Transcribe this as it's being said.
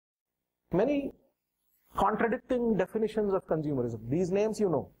many contradicting definitions of consumerism. These names you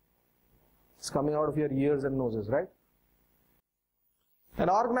know. It's coming out of your ears and noses, right? An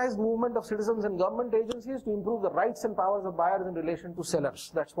organized movement of citizens and government agencies to improve the rights and powers of buyers in relation to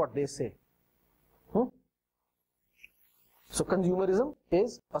sellers. That's what they say. So consumerism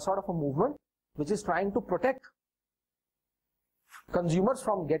is a sort of a movement which is trying to protect consumers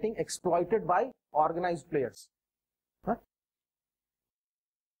from getting exploited by organized players.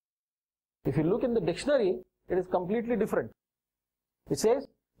 If you look in the dictionary, it is completely different. It says,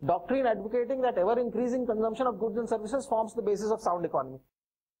 doctrine advocating that ever-increasing consumption of goods and services forms the basis of sound economy.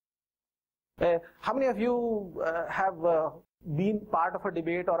 How many of you have been part of a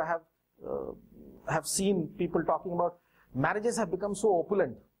debate or have seen people talking about marriages have become so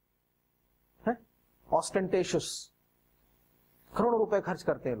opulent, ostentatious, करोड़ों रुपए खर्च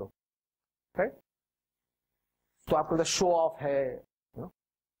करते हैं लोग, right? तो आपको the show off है, you know.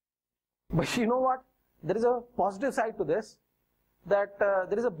 But you know what? There is a positive side to this, that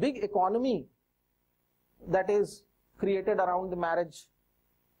there is a big economy that is created around the marriage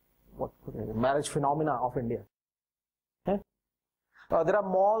phenomena of India. There are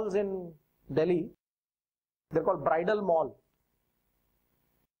malls in Delhi, they're called bridal mall.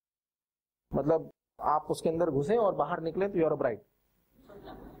 मतलब आप उसके अंदर घुसे और बाहर निकले तो you're a bride.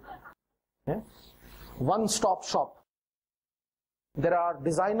 One stop shop. There are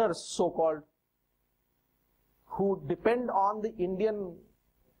designers, so-called, who depend on the Indian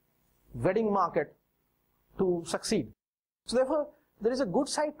wedding market to succeed. So therefore, there is a good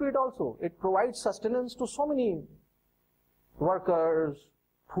side to it also. It provides sustenance to so many workers,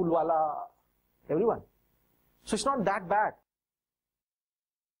 phoolwala, everyone. So it's not that bad.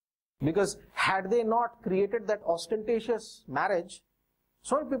 Because had they not created that ostentatious marriage,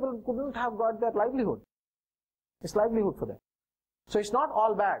 so many people couldn't have got their livelihood. It's livelihood for them. So it's not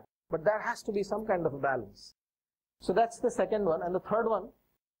all bad, but there has to be some kind of a balance. So that's the second one. And the third one,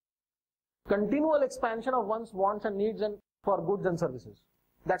 continual expansion of one's wants and needs and for goods and services.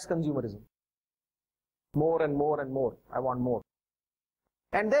 That's consumerism. More and more and more. I want more.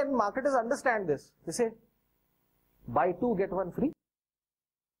 And then marketers understand this. They say, buy two, get one free.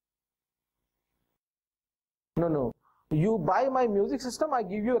 No. You buy my music system, I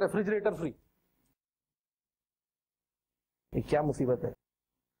give you a refrigerator free. ये क्या मुसीबत है?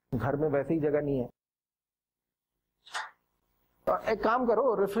 घर में वैसे ही जगह नहीं है. तो एक काम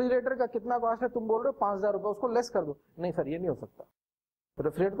करो, रेफ्रिजरेटर का कितना कॉस्ट है? तुम बोल रहे हो 5,000 रुपए, उसको लेस कर दो. नहीं सर, ये नहीं हो सकता.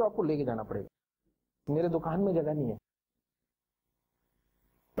 रेफ्रिजरेटर तो आपको लेके जाना पड़ेगा. मेरे दुकान में जगह नहीं है.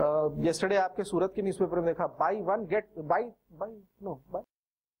 yesterday आपके सूरत के न्यूज़पेपर में देखा, buy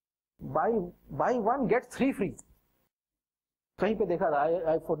one get three free. कहीं पे देखा था.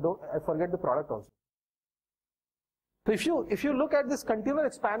 I forget the product also. So if you look at this continual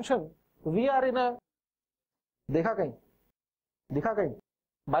expansion, we are in a देखा कहीं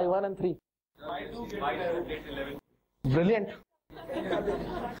buy one and three. Buy two get 11. Brilliant.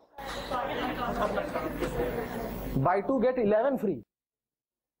 Buy two get 11 free.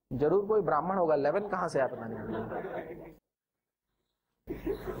 जरूर कोई ब्राह्मण होगा. 11 कहां से आप पता नहीं.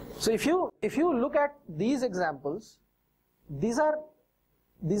 So if you look at these examples, these are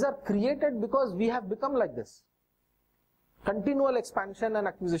created because we have become like this. Continual expansion and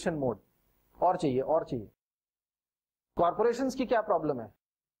acquisition mode. और चाहिए. Corporations की क्या प्रॉब्लम है?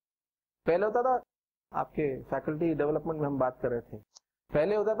 पहले होता था, आपके फैकल्टी डेवलपमेंट में हम बात कर रहे थे,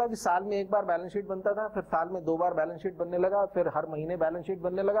 पहले होता था कि साल में एक बार बैलेंस शीट बनता था, फिर साल में 2 बार बैलेंस शीट बनने लगा, फिर हर महीने बैलेंस शीट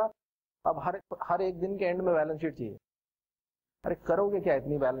बनने लगा. अब हर एक दिन के एंड में बैलेंस शीट चाहिए. अरे करोगे क्या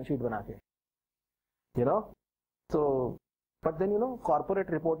इतनी बैलेंस शीट बना के? So but then corporate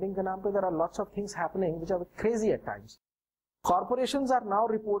reporting के नाम पे there are lots of things happening which are crazy at times. Corporations are now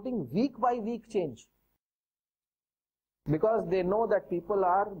reporting week by week change because they know that people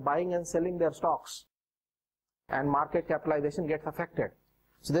are buying and selling their stocks and market capitalization gets affected.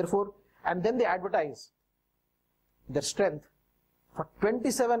 So therefore, and then they advertise their strength. For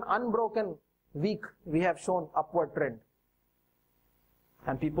 27 unbroken week, we have shown upward trend.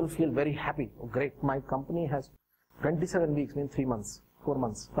 And people feel very happy. Oh, great, my company has 27 weeks, means 3 months, 4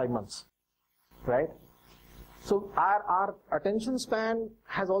 months, 5 months, right? So our attention span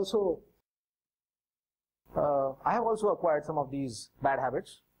has also, I have also acquired some of these bad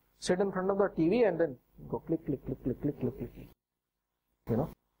habits. Sit in front of the TV and then go click.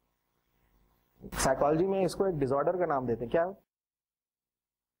 Psychology में इसको एक disorder का नाम देते हैं. क्या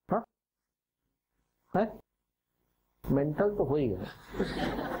है? Mental तो हो ही गया.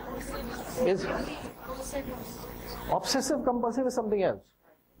 Is obsessive compulsive is something else.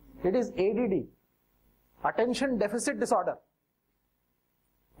 It is ADD, attention deficit disorder.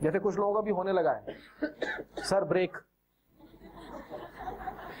 जैसे कुछ लोगों का भी होने लगा है, सर ब्रेक,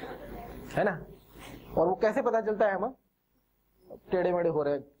 है ना, और वो कैसे पता चलता है, हम टेढ़े मेढ़े हो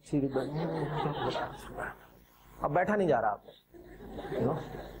रहे हैं, सीढ़ी पर, अब बैठा नहीं जा रहा आप, you know,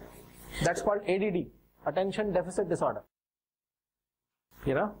 that's called ADD, attention deficit disorder,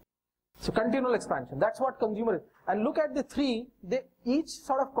 you know. So continual expansion, that's what consumer is. And look at the three, they each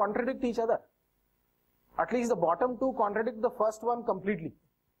sort of contradict each other. At least the bottom two contradict the first one completely.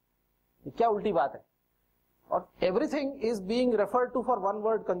 ये क्या उल्टी बात है? और everything is being referred to for one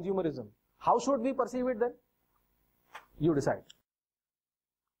word, consumerism. How should we perceive it then? You decide.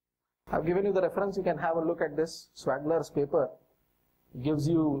 I've given you the reference, you can have a look at this. Swagler's paper gives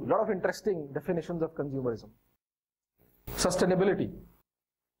you a lot of interesting definitions of consumerism. Sustainability.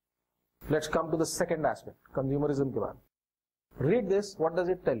 Let's come to the second aspect, consumerism ke baad. Read this, what does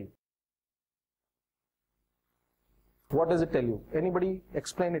it tell you? What does it tell you? Anybody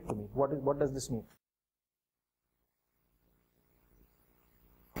explain it to me. What does this mean?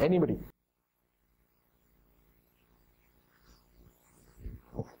 Anybody?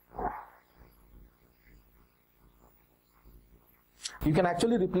 You can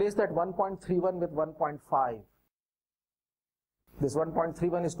actually replace that 1.31 with 1.5. This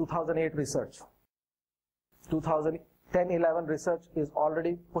 1.31 is 2008 research. 2010-11 research is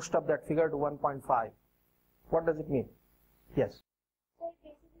already pushed up that figure to 1.5. What does it mean? Yes. So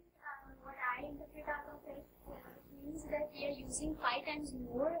basically, what I interpret out of it means that we are using 5 times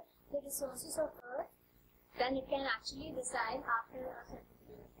more the resources of Earth than it can actually decide after a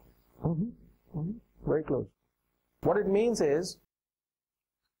certain period. Very close. What it means is,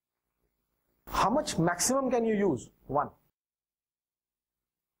 how much maximum can you use? 1.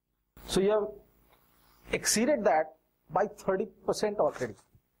 So you have exceeded that by 30% already.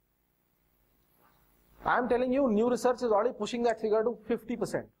 I am telling you, new research is already pushing that figure to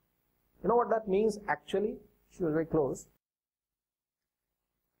 50%. You know what that means actually? She was very close.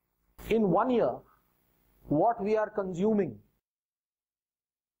 In 1 year, what we are consuming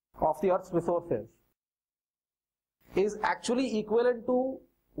of the Earth's resources is actually equivalent to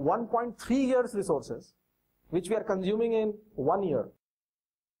 1.3 years resources, which we are consuming in 1 year.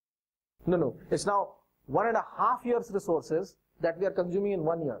 No, it's now 1.5 years resources that we are consuming in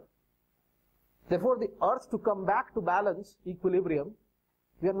 1 year. Therefore, the Earth to come back to balance, equilibrium,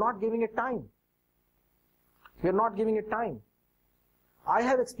 we are not giving it time. We are not giving it time. I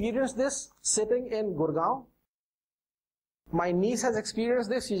have experienced this sitting in Gurgaon. My niece has experienced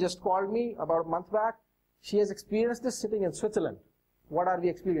this. She just called me about a month back. She has experienced this sitting in Switzerland. What are we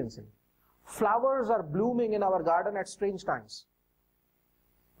experiencing? Flowers are blooming in our garden at strange times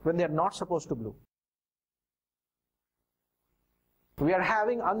when they are not supposed to bloom. We are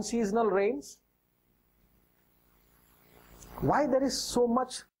having unseasonal rains. Why there is so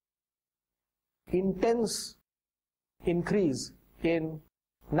much intense increase in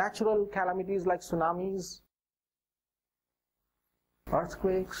natural calamities like tsunamis,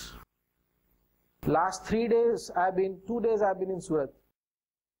 earthquakes? Last 2 days I've been in Surat.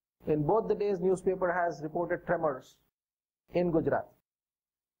 In both the days, newspaper has reported tremors in Gujarat.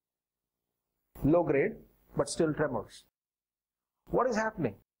 Low grade, but still tremors. What is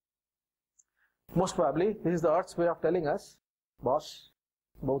happening? Most probably, this is the Earth's way of telling us, boss,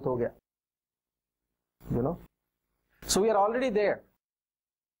 bahut ho gaya. You know? So we are already there.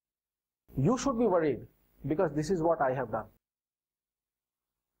 You should be worried because this is what I have done.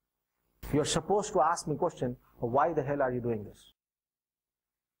 You are supposed to ask me question, why the hell are you doing this?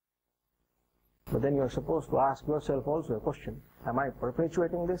 But then you are supposed to ask yourself also a question, am I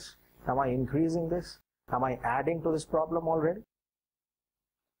perpetuating this? Am I increasing this? Am I adding to this problem already?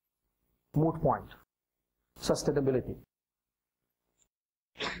 Moot point. Sustainability.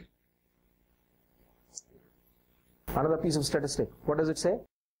 Another piece of statistic. What does it say?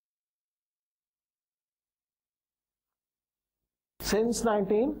 Since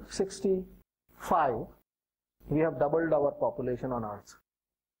 1965, we have doubled our population on Earth.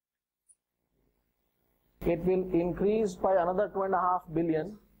 It will increase by another 2.5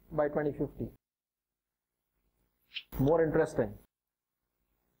 billion by 2050. More interesting.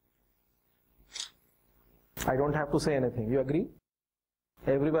 I don't have to say anything. You agree?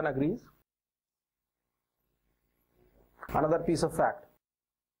 Everyone agrees? Another piece of fact.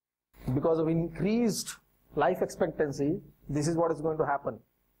 Because of increased life expectancy, this is what is going to happen.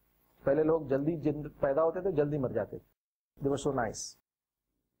 पहले लोग जल्दी पैदा होते थे, जल्दी मर जाते थे. They were so nice.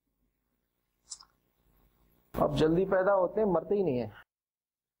 अब जल्दी पैदा होते हैं, मरते ही नहीं है.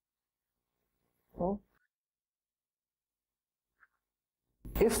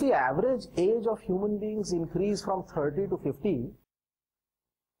 If the average age of human beings increase from 30 to 50,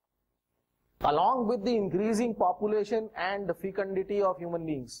 along with the increasing population and the fecundity of human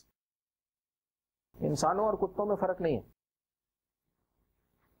beings. इंसानों और कुत्तों में फर्क नहीं है.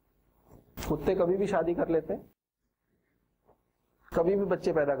 कुत्ते कभी भी शादी कर लेते हैं, कभी भी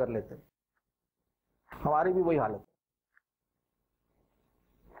बच्चे पैदा कर लेते हैं. हमारी भी वही हालत है.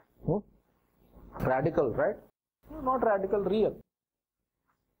 Radical, right? Not radical, real.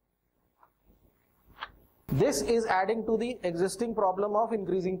 This is adding to the existing problem of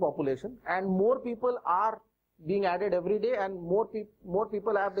increasing population, and more people are being added every day, and more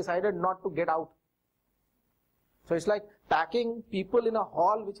people have decided not to get out. So it's like packing people in a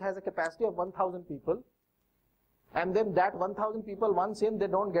hall which has a capacity of 1,000 people, and then that 1,000 people once in, they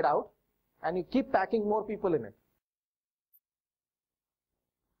don't get out, and you keep packing more people in it.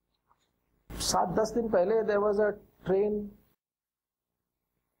 7-10 दिन पहले there was a train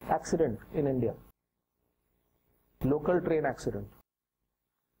accident in India. Local train accident.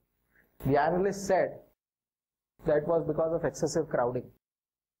 The analyst said that it was because of excessive crowding.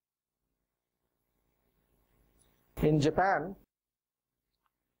 In Japan,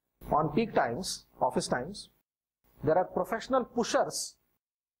 on peak times, office times, there are professional pushers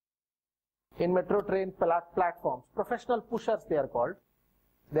in metro train platforms. Professional pushers they are called.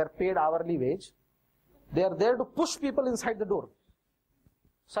 They are paid hourly wage. They are there to push people inside the door,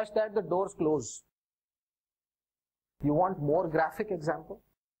 such that the doors close. You want more graphic example?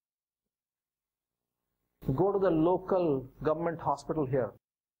 Go to the local government hospital here.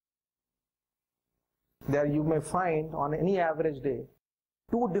 There you may find on any average day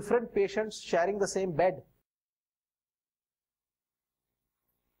 2 different patients sharing the same bed.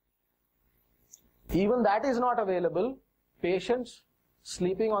 Even that is not available. Patients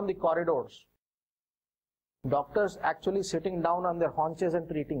sleeping on the corridors. Doctors actually sitting down on their haunches and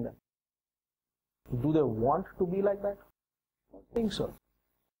treating them. Do they want to be like that? I don't think so.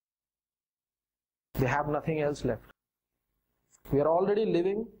 They have nothing else left. We are already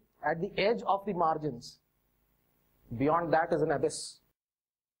living at the edge of the margins. Beyond that is an abyss.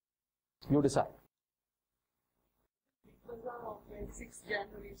 You decide. Because of 6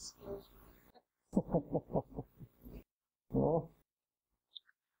 January is close. No.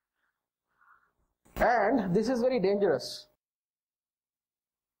 And this is very dangerous.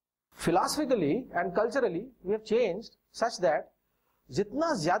 Philosophically and culturally, we have changed such that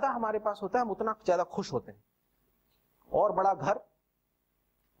जितना ज्यादा हमारे पास होता है हम उतना ज्यादा खुश होते हैं. और बड़ा घर,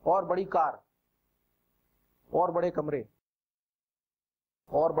 और बड़ी कार, और बड़े कमरे,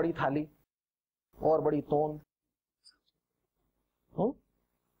 और बड़ी थाली, और बड़ी तोंद.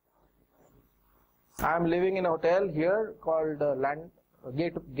 I am living in a hotel here called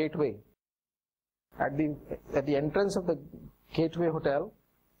Gateway. At the entrance of the Gateway Hotel,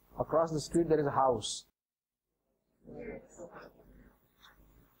 across the street there is a house.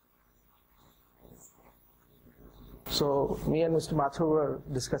 So me and Mr. Mathur were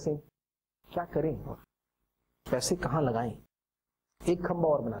discussing, क्या करें और पैसे कहाँ लगाएं? एक खंबा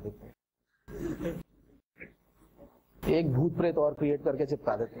और बना देते हैं, एक भूत प्रेत और क्रिएट करके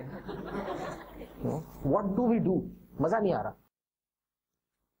चिपका देते हैं. What do we do? मजा नहीं आ रहा.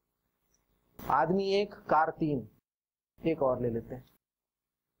 आदमी 1, कार 3, एक और ले लेते हैं.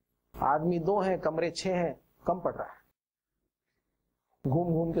 आदमी 2 हैं, कमरे 6 हैं, कम पड़ रहा है.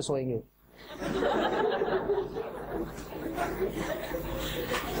 घूम घूम के सोएंगे.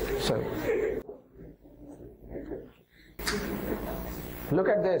 So, look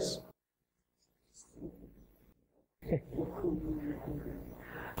at this.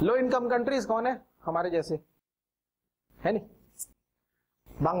 Low income countries कौन है? हमारे जैसे है नहीं.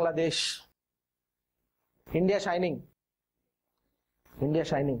 बांग्लादेश. इंडिया शाइनिंग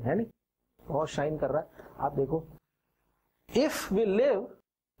है नहीं, बहुत शाइन कर रहा है. आप देखो, if we live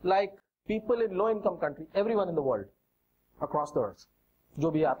like people in low income country, everyone in the world across the earth,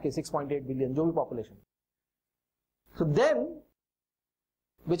 जो भी आपके 6.8 बिलियन जो भी population, so then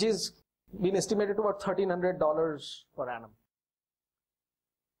which is been estimated to about $1,300 per annum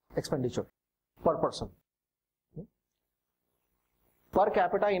expenditure per person, per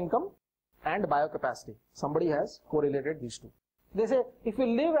capita income and biocapacity. Somebody has correlated these two. They say if we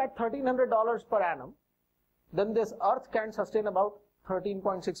live at $1,300 per annum, then this earth can sustain about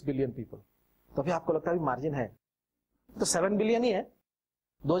 13.6 billion people. तो अभी आपको लगता है margin है, तो 7 billion ही है.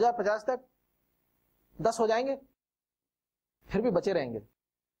 2050 तक 10 हो जाएंगे, फिर भी बचे रहेंगे.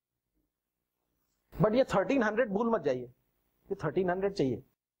 बट ये 1300 भूल मत जाइए, ये 1300 चाहिए.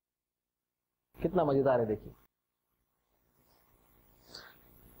 कितना मजेदार है देखिए.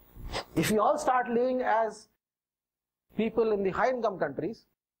 If we all start living as people in the high income countries,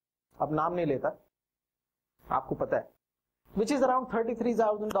 अब नाम नहीं लेता, आपको पता है, which is around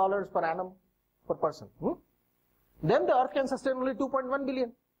 $33,000 per annum per person. Then the earth can sustain only 2.1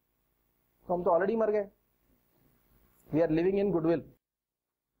 billion. तो हम तो already मर गए. We are living in goodwill.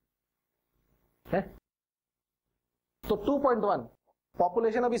 है? तो 2.1,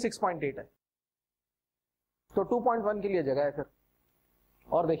 पॉपुलेशन अभी 6.8 है, तो 2.1 के लिए जगह है फिर.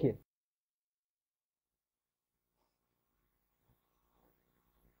 और देखिए,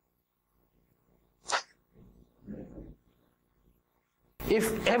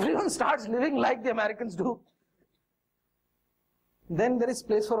 if everyone starts living like the Americans do, then there is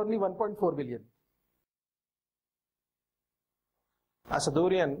place for only 1.4 billion.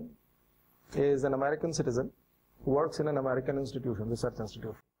 Asadurian is an American citizen who works in an American institution, research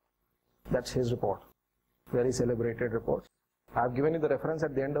institute. That's his report. Very celebrated report. I have given you the reference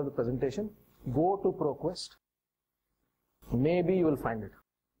at the end of the presentation. Go to ProQuest. Maybe you will find it.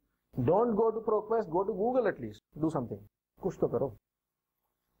 Don't go to ProQuest, go to Google at least. Do something. Kuch to karo.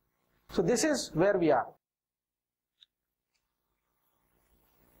 So this is where we are.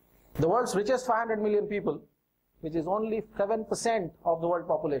 The world's richest 500 million people, which is only 7% of the world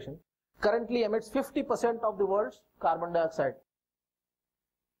population, currently emits 50% of the world's carbon dioxide.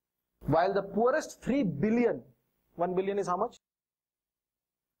 While the poorest 3 billion, 1 billion is how much?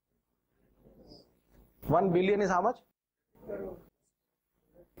 1 billion is how much?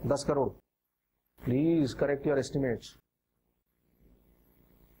 10 crore. Please correct your estimates.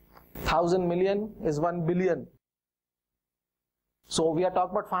 1,000 million is 1 billion. So we are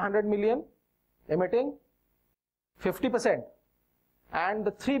talking about 500 million emitting 50%, and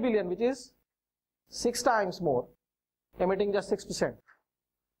the 3 billion, which is 6 times more, emitting just 6%.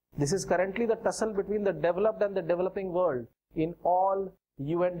 This is currently the tussle between the developed and the developing world in all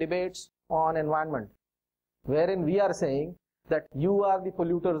UN debates on environment, wherein we are saying that you are the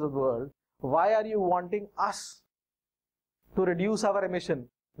polluters of the world. Why are you wanting us to reduce our emission,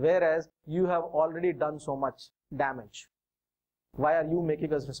 whereas you have already done so much damage? Why are you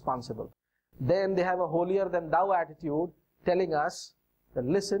making us responsible? Then they have a holier than thou attitude, telling us that,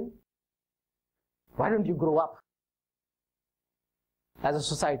 listen, why don't you grow up as a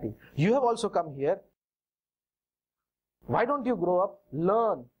society? You have also come here. Why don't you grow up,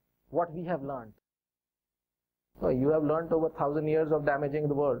 learn what we have learned? Well, you have learned over 1,000 years of damaging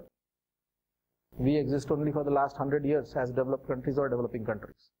the world. We exist only for the last 100 years as developed countries or developing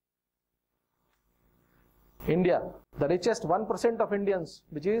countries. India, the richest 1% of Indians,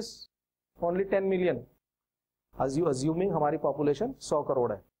 which is only 10 million. Assuming हमारी population 100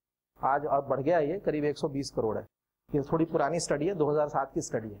 crore है, आज अब बढ़ गया, ये करीब 120 करोड़ है. ये थोड़ी पुरानी स्टडी है, 2007 की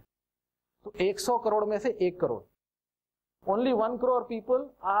स्टडी है. तो 100 करोड़ में से 1 crore, only 1 crore people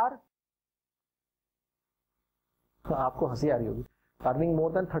are, आपको हंसी आ रही होगी, earning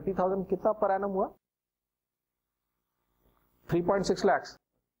more than 30,000. कितना per annum हुआ? 3.6 lakhs.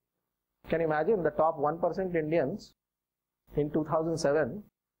 Can you imagine the top 1% Indians in 2007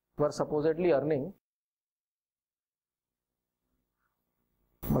 were supposedly earning,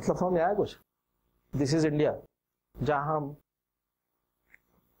 मतलब समझ में आया कुछ? This is India, जहां हम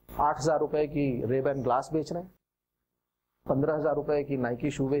 8,000 रुपए की रेबन ग्लास बेच रहे हैं, 15,000 रुपए की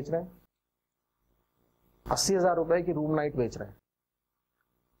नाइकी शू बेच रहे हैं, 80,000 रुपए की रूम नाइट बेच रहे हैं,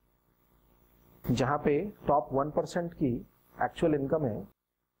 जहां पे टॉप 1% की एक्चुअल इनकम है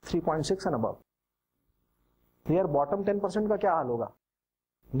 3.6 एंड अबव. हियर बॉटम 10% का क्या हाल होगा?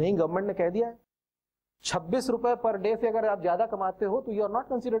 नहीं, गवर्नमेंट ने कह दिया है 26 रुपए पर डे से अगर आप ज्यादा कमाते हो तो you are not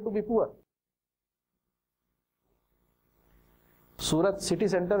considered to be poor. Surat city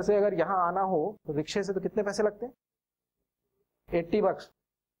centre से अगर यहां आना हो तो रिक्शे से तो कितने पैसे लगते हैं? 80 bucks.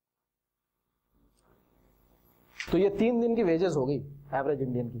 तो ये 3 दिन की वेजेस हो गई एवरेज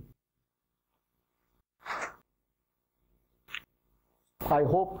इंडियन की. I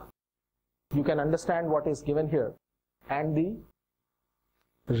hope you can understand what is given here and the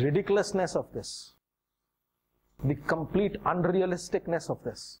ridiculousness of this, the complete unrealisticness of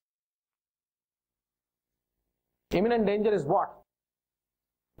this. Imminent danger is what?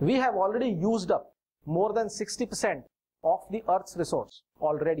 We have already used up more than 60% of the Earth's resource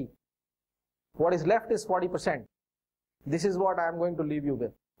already. What is left is 40%. This is what I am going to leave you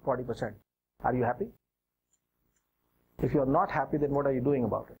with, 40%. Are you happy? If you are not happy, then what are you doing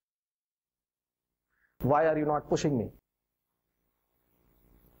about it? Why are you not pushing me?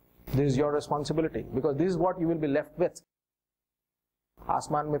 This is your responsibility, because this is what you will be left with.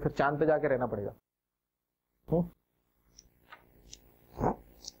 आसमान में फिर चांद पे जाके रहना पड़ेगा.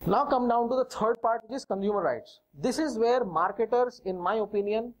 Now come down to the third part, which is consumer rights. This is where marketers, in my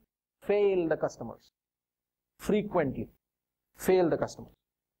opinion, fail the customers. Frequently fail the customers.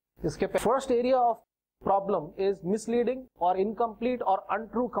 इसके first area of problem is misleading or incomplete or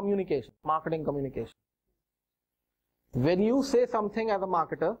untrue communication, marketing communication. When you say something as a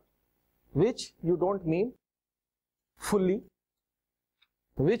marketer which you don't mean fully,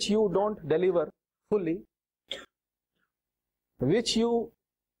 which you don't deliver fully, which you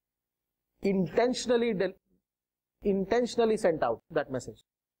intentionally sent out that message.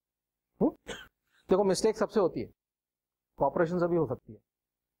 देखो mistake सबसे होती है, corporation से भी हो सकती है.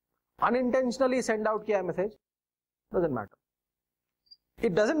 Unintentionally send out किया है message, doesn't matter.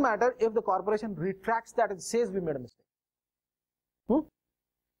 It doesn't matter if the corporation retracts that and says we made a mistake.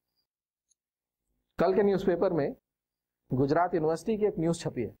 कल के न्यूज़पेपर में गुजरात यूनिवर्सिटी की एक न्यूज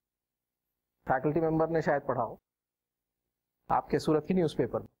छपी है, फैकल्टी मेंबर ने शायद पढ़ा हो, आपके सूरत की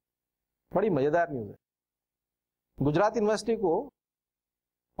न्यूज़पेपर में. बड़ी मजेदार न्यूज है. गुजरात यूनिवर्सिटी को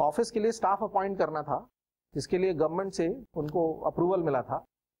ऑफिस के लिए स्टाफ अपॉइंट करना था, जिसके लिए गवर्नमेंट से उनको अप्रूवल मिला था.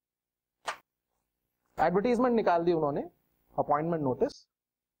 एडवर्टीजमेंट निकाल दी उन्होंने, अपॉइंटमेंट नोटिस.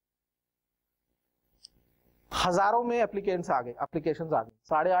 हजारों में एप्लीकेशंस आ गए,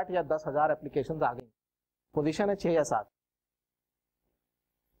 8,500 या 10,000 एप्लीकेशंस आ गई. पोजीशन है 6 या 7.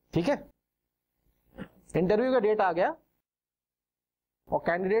 ठीक है, इंटरव्यू का डेट आ गया और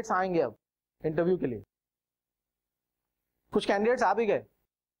कैंडिडेट्स आएंगे अब इंटरव्यू के लिए. कुछ कैंडिडेट्स आ भी गए,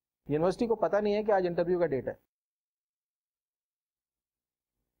 यूनिवर्सिटी को पता नहीं है कि आज इंटरव्यू का डेट है.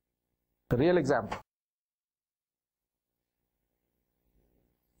 Real example.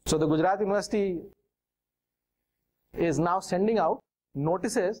 So the Gujarat University is now sending out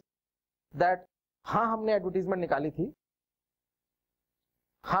notices that हाँ हमने एडवर्टीजमेंट निकाली थी,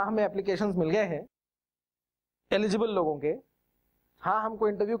 हाँ हमें एप्लीकेशंस मिल गए हैं एलिजिबल लोगों के, हाँ हमको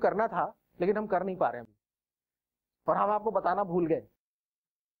इंटरव्यू करना था लेकिन हम कर नहीं पा रहे हैं अभी, और हम आपको बताना भूल गए.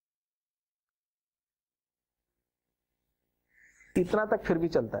 इतना तक फिर भी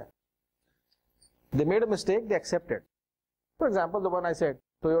चलता है. They made a mistake, they accepted. For example, the one I said,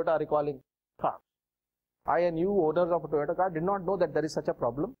 Toyota recalling cars. I and you, owners of a Toyota car, did not know that there is such a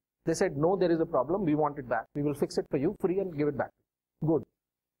problem. They said, no, there is a problem, we want it back. We will fix it for you free and give it back. Good.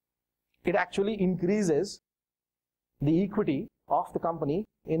 It actually increases the equity of the company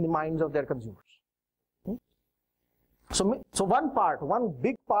in the minds of their consumers. So one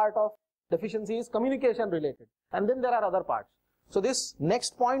big part of deficiency is communication related. And then there are other parts. So this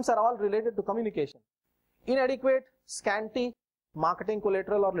next points are all related to communication. Inadequate, scanty marketing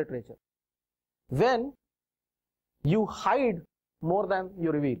collateral or literature. When you hide more than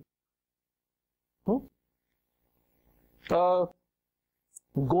you reveal.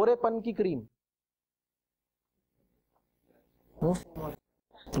 गोरेपन की cream,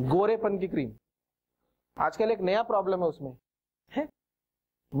 गोरेपन की cream आजकल एक नया problem है. उसमें है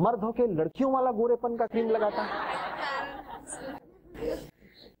मर्द होके लड़कियों वाला गोरेपन का क्रीम लगाता है.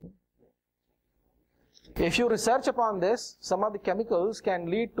 If you research upon this, some of the chemicals can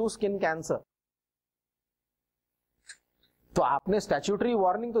lead to skin cancer. तो आपने स्टैट्यूटरी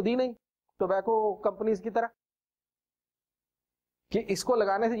वार्निंग तो दी नहीं टोबैको कंपनीज की तरह कि इसको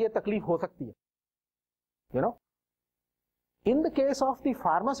लगाने से ये तकलीफ हो सकती है. You know, in the case of the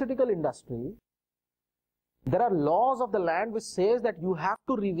pharmaceutical industry, there are laws of the land which says that you have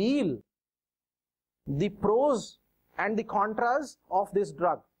to reveal the pros and the contras of this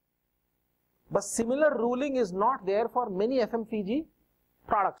drug. But similar ruling is not there for many FMCG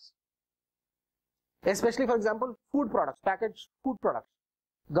products. Especially, for example, food products, packaged food products.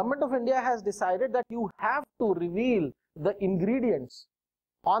 Government of India has decided that you have to reveal the ingredients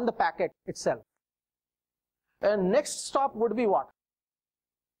on the packet itself. And next stop would be what?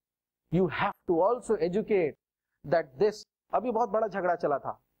 You have to also educate that this, अभी बहुत बड़ा झगड़ा चला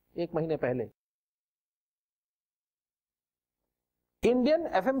था 1 महीने पहले. Indian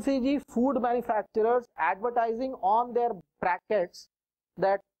FMCG food manufacturers advertising on their packets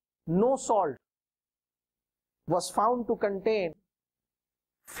that no salt was found to contain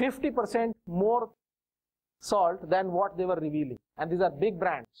 50% more salt than what they were revealing. And these are big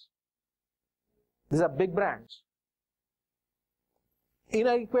brands. These are big brands.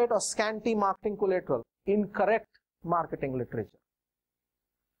 Inadequate or scanty marketing collateral, incorrect marketing literature.